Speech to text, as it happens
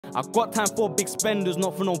I got time for big spenders,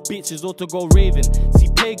 not for no bitches or to go raving. See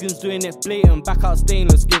pagans doing it blatant, back out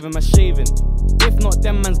stainless, give him a shaving. If not,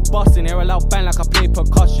 them man's busting, hear a loud bang like I play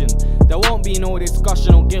percussion. There won't be no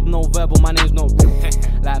discussion, don't give no verbal, my name's no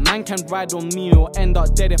like man can ride on me or end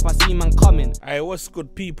up dead if I see man coming. Hey, what's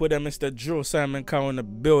good people? There, Mr. Drill Simon Cow in the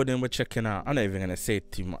building. We're checking out. I'm not even gonna say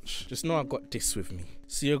too much. Just know I got this with me.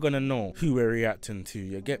 So you're gonna know who we're reacting to.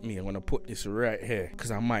 You get me? I'm gonna put this right here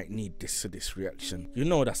because I might need this for this reaction. You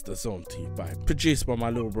know that's the Zone 2 vibe. Produced by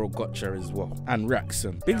my little bro Gotcha as well. And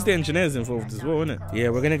Rxckson. Big's the engineers involved as well, isn't it? Yeah,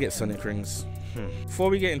 we're gonna get Sonic rings. Before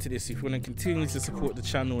we get into this, if you want to continue to support the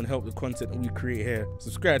channel and help the content that we create here,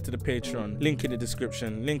 subscribe to the Patreon, link in the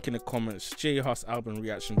description, link in the comments. J Hus album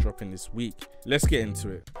reaction dropping this week. Let's get into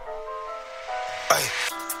it. Aye,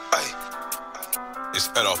 aye. It's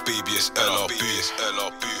LR baby, it's LRB, it's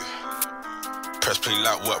LRB. Press play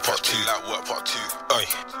Lightwork part 2, Lightwork part 2. Aye,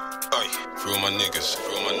 aye. For all my niggas, for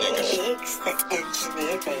all my niggas. Rxckson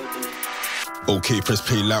engineer baby. Okay, press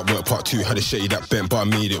play Lightwork part 2. Had a shitty that bent, but I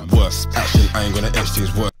made it worse. Action, I ain't gonna edge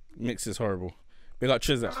things worse. Mix is horrible. Big up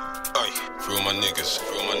Chizak. Aye, for all my niggas,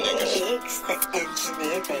 for all my niggas. Rxckson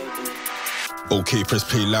engineer baby. Okay, press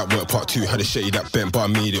play Lightwork part 2. Had a shitty that bent, but I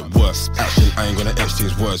made it worse. Action, I ain't gonna edge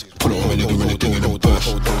things words. Pull up on a nigga in the thing in the bush.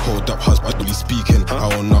 Hold up, husband, really speaking. I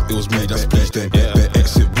don't know, it was me that's pleased then. Bare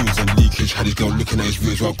exit rules and leakage. Had his girl looking at his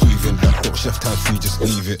views while breathing. Got chef time free, just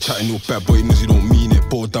leave it. Chatting no bad boy, knows he don't mean it.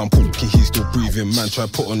 Ball down, pull he's still breathing. Man try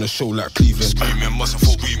put on a show like Cleveland. Screaming, must've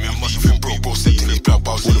thought screaming, must've been bro, set in his blood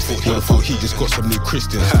bows. Would've thought he just got some new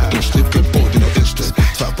Christians. Don't slip, get bored in an instant.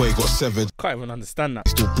 Fat boy got severed. Can't even understand that.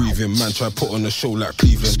 Still breathing, man try put on a show like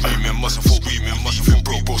Cleveland. Screaming, must've thought screaming, must've been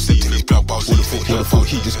bro, set in his blood bows. Would've thought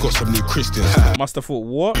he just got some new Christians. Must have thought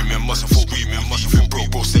what? Screaming, must've thought screaming, must've been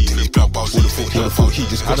bro, set in his blood bows. Would've thought he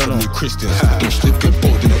just got some new Christians. Don't slip, get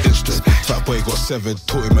bored in an instant. Fat boy got severed,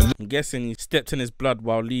 taught him a I'm guessing he stepped in his blood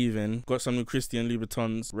while leaving. Got some new Christian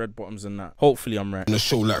Louboutins, red bottoms and that. Hopefully I'm right. on a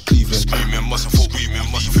show like Cleveland. Screaming, must've thought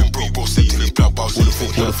screaming, must've been bro, set in his blood bows.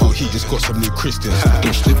 Would've thought he just got some new Christians.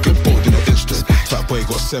 Don't slip, get bored in an instant. Fat boy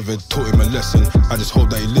got severed, taught him a lesson. I just hope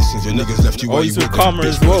that he listens. Your niggas left you while you he's with with them. karma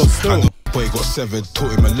as well, still. Boy got severed,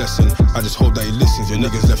 taught him a lesson. I just hope that he listens. Your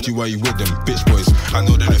niggas left you while you with them, bitch boys. I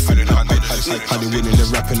know that they're feeling up. How they winning, they're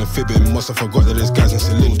rapping and fibbing. Must have forgot that there's guys in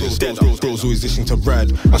cylinders. Bros always listening to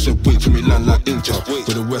Brad. I should wait till me land like Insta.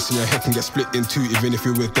 With the West in your head can get split in two, even if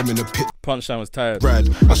you're with them in the pit. Punchline was tired. Brad,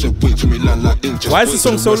 I should wait till me land like Insta. Why is the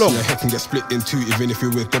song so long? Your head can get split in two, even if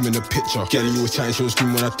you're with them in the picture. Gelly was chatting, she was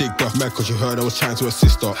screaming when I dig buff mad, cause you heard I was chatting to her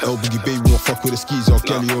sister. El Boogie baby won't fuck with a skeezer.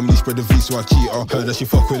 Gelly on me spread the V so I cheat her. Heard that she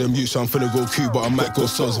fuck with them youths, so I'm finna go Q, but I might go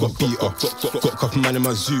Sons, got beat her. Got a couple man in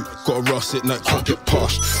my zoo, got a Ross at night, can't get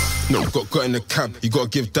past. No, got in the cab, you gotta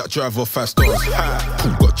give that driver 5 stars.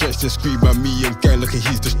 Got drenched and screamed by me and gang like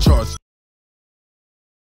he's discharged.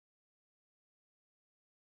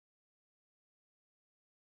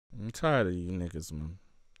 I'm tired of you niggas, man.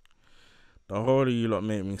 The whole of you lot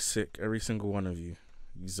make me sick. Every single one of you.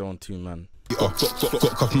 You Zone 2 man. Got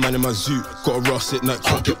a couple man in my zoo, got a Ross at night,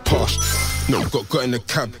 can't get past. No, got in the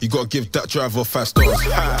cab, you gotta give that driver 5 stars.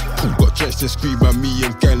 Got drenched and screamed by me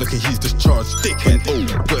and gang like he's discharged.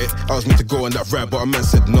 Oh, got it, I was meant to go on that ride, but a man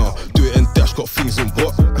said nah. Do it and dash, got things and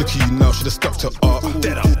what? Look at you now, should've stuck to art. All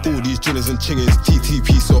these drillers and chingers,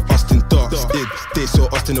 TTP saw Austin darts. They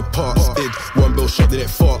saw Austin apart. One bell shot, they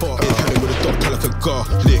didn't fart. Had him with a dog, like a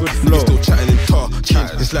garlic. Niggas still chatting in tar.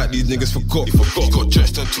 It's like these niggas forgot. Got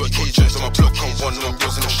dressed on 2 occasions on my block on one of them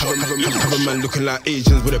girls in the shop. Have a man looking like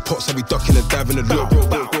Asians with their pots, I be ducking and diving the look.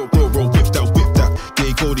 Bro, whip that.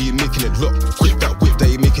 They go, they making it look. Whip that,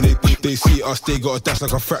 you making it. They see us, they got a dash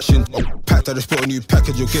like a fraction. Packed, I just put a new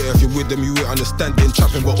package, you'll get it if you're with them, you ain't understanding.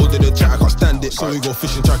 Trapping, but all of the chat, I can't stand it. So we go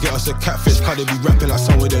fishing, try to get us a catfish. How they be rapping like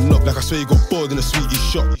someone with a knock. Like I swear you got bored in a sweetie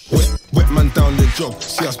shop. Wet man down the jog.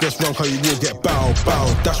 See us best run, cause you will get bow.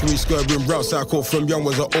 Dash when we skirting routes, I caught from young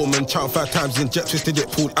was an old man. Chow 5 times in jet, twisted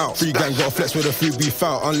it, pulled out. Free gang got a flex with a free beef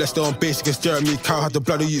foul. Unless they're on basic as Jeremy Cow. Had the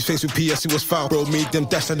blood of you's face with PS, it was foul. Bro made them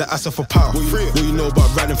dash and the ass for power. What you know about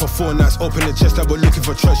riding for 4 nights? Open the chest like we're looking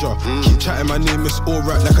for treasure. Keep chatting, my name is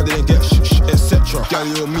alright, like I didn't get etc.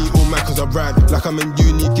 Gally on me, all mad cause I ride. Like I'm in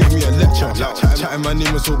uni, give me a lecture. Chatting, my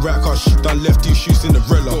name is alright, cause done left you shoes in the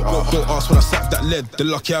Cinderella. Go ask when I slapped that lead. The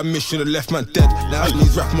lucky I missed, should've left man dead. And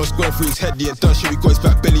these rap must go through his head, he ain't done shit, we got his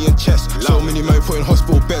back, belly and chest. So many man put in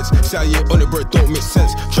hospital beds. Say I ain't on it, bro, it don't make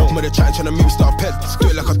sense. Choke me the chatting, tryna make me start ped. Do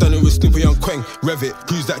it like I done it with Snoopy and Quang. Rev it,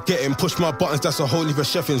 who's that getting? Push my buttons, that's a whole heap of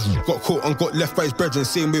chefins. Got caught and got left by his brethren.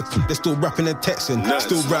 Same with, they're still rapping and texting.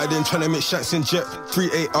 Still riding, tryna make shanks in jet.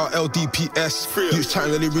 38RLDPS. You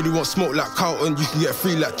chatting that they really want smoke like Carlton, you can get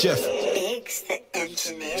free like Jeff.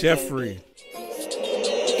 Jeffrey.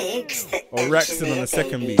 Or Rxckson on the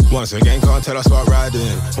second beat. Once again, can't tell us about riding.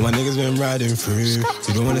 All my niggas been riding through.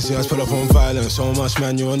 You don't wanna see us pull up on violence. So much,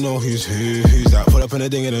 man, you won't know who's who. Who's that? Pull up in a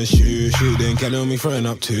ding and a shoe. Shooting, get on me throwing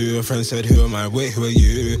up two. A friend said, who am I? Wait, who are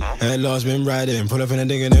you? And Lars been riding. Pull up in a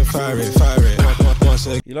ding and then fire it, fire it. Once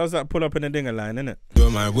again. He loves that pull up in a dinger line, innit? Who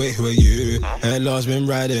am I? Wait, who are you? And Lars been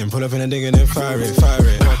riding. Pull up in a ding and then fire it, fire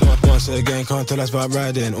it. Once again, can't tell us about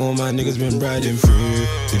riding. All my niggas been riding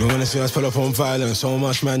through. You don't wanna see us pull up on violence. So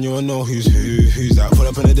much, man, you won't know who's who. Who's that? Pull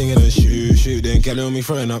up in a ding and a shoe. Shooting, get on me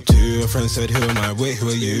throwing up two. A friend said, who am I? Wait, who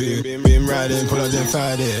are you? Been riding, pull up then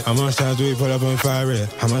fire it. How much time do we pull up and fire it?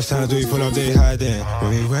 How much time do we pull up, they hiding?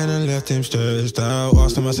 When we went and left him stressed out.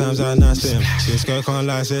 Asked him how times I nasty him. This girl can't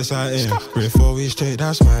lie, say exciting. 4 weeks straight,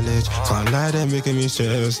 that's mileage. Can't lie, they're making me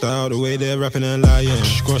stressed out. The way they're rapping and lying.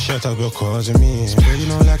 Got shut up because of me. Baby,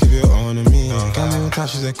 don't like if you're on me. Got me with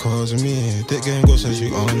touches that cause of me. Dick game go since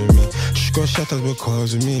you on me. Got shut up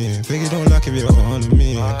because of me. Baby, don't like if you're on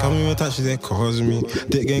me. Got me with touches that cause of me.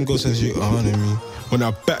 Dick game go since you on me. When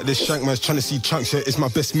I back this shank, man's trying to see chunks. Yeah, it's my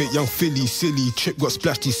best mate, young Philly, silly. Trip got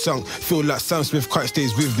splashed, he sunk. Feel like Sam Smith quite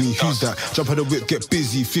stays with me. Who's that? Jump out the whip, get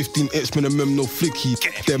busy. 15 inch minimum, no flicky.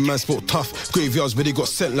 Them man spoke tough. Graveyards, but they got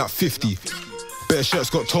sent like 50. Bare shirts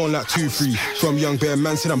got torn like 2-3. From young bear,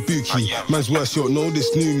 man said I'm bookie. Man's worse, you don't know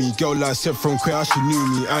this knew me. Girl like said from queer, she knew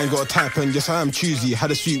me. I ain't got a type and yes I am choosy.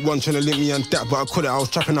 Had a sweet one trying to link me and that, but I couldn't. I was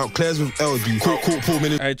trapping out Claire's with LD. Caught 4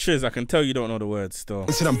 minutes. Hey, cheers, I can tell you don't know the words still.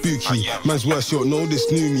 Said I'm bookie. Man's worse, you don't know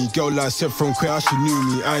this knew me. Girl like said from queer, she knew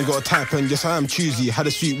me. I ain't got a type and yes I am choosy. Had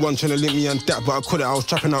a sweet one trying to link me and that, but I couldn't. I was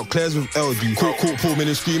trapping out Claire's with LD. Caught 4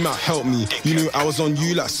 minutes, scream out, help me. You knew I was on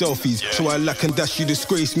you like selfies. So I lack and dash, you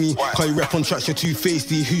disgrace me. Can't you rap on tracks, you're too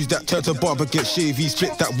feisty. Who's that? Turn to barber, get shavy.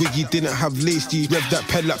 Split that wiggy, didn't have lacey. Rev that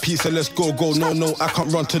ped like pizza, let's go. No, I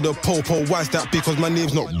can't run to the popo. Why's that? Because my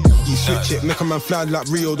name's not you switch it, make a man fly like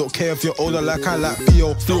Rio. Don't care if you're older like I like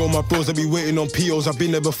P.O. Through all my bros, I be waiting on P.O.s. I've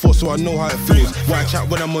been there before, so I know how it feels. Why chat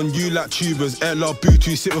when I'm on you like tubers? LR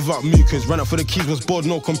Bluetooth, sit without mucus. Ran up for the keys, was bored,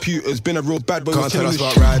 no computers. Been a real bad boy. Can't tell us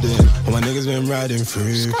about riding. All my niggas been riding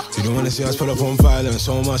through. You don't wanna see us pull up on violence.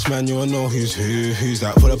 So much, man, you won't know who's who. Who's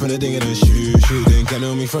that? Pull up in a ding in a shoe. Shooting, get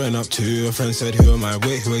on me throwing up two. A friend said, who am I?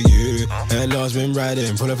 Wait, who are you? And Lars been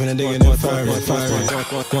riding. Pull up in a ding and then fire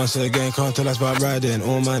it. Once again, can't tell us about riding.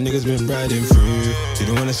 All my niggas been riding through. You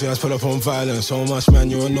don't wanna see us pull up on violence. So much, man,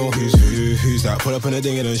 you won't know who's who. Who's that? Pull up in a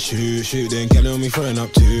ding and a shoe. Shooting, get on me throwing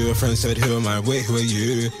up two. A friend said, who am I? Wait, who are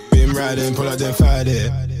you? Been riding, pull up then fired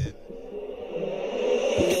it.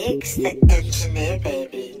 Biggs the engineer,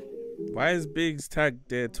 baby. Why is Biggs tagged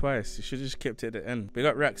there twice? You should have just kept it at the end. Big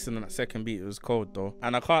up Rxckson on that second beat. It was cold though.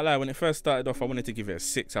 And I can't lie, when it first started off, I wanted to give it a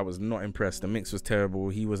 6. I was not impressed. The mix was terrible.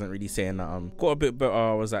 He wasn't really saying that. Got a bit better.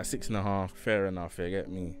 I was like 6.5. Fair enough, you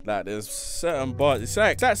get me? Like there's certain bars. It's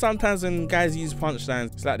like sometimes when guys use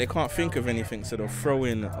punchlines, it's like they can't think of anything, so they'll throw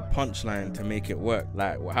in a punchline to make it work.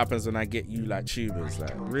 Like what happens when I get you like tubers?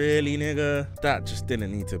 Like really, nigga? That just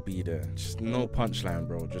didn't need to be there. Just no punchline,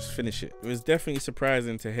 bro. Just finish it. It was definitely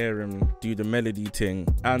surprising to hear him do the melody thing,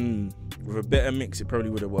 and with a better mix it probably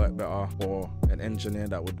would have worked better, or an engineer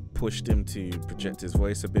that would pushed him to project his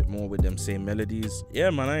voice a bit more with them same melodies.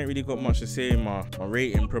 Yeah man, I ain't really got much to say. My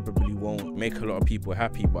rating probably won't make a lot of people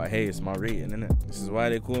happy, but hey, it's my rating, innit? This is why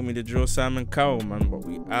they call me the Drill Simon Cowell, man. But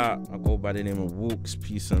we out. I go by the name of Walkz.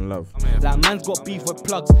 Peace and love. Like man's got beef with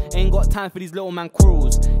plugs, ain't got time for these little man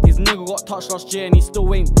quarrels. His nigga got touched last year and he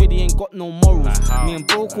still ain't really ain't got no morals. Me and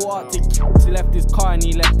bro caught Arctic, he left his car and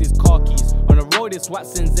he left his car keys. On the road it's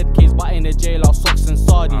Watson ZKs, but in the jail our socks and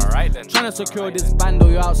sardines. Alright then. Trying to secure this bando,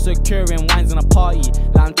 you're out securing wines in a party.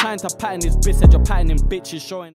 Like I'm trying to pattern this bitch, said you're patterning bitches showing.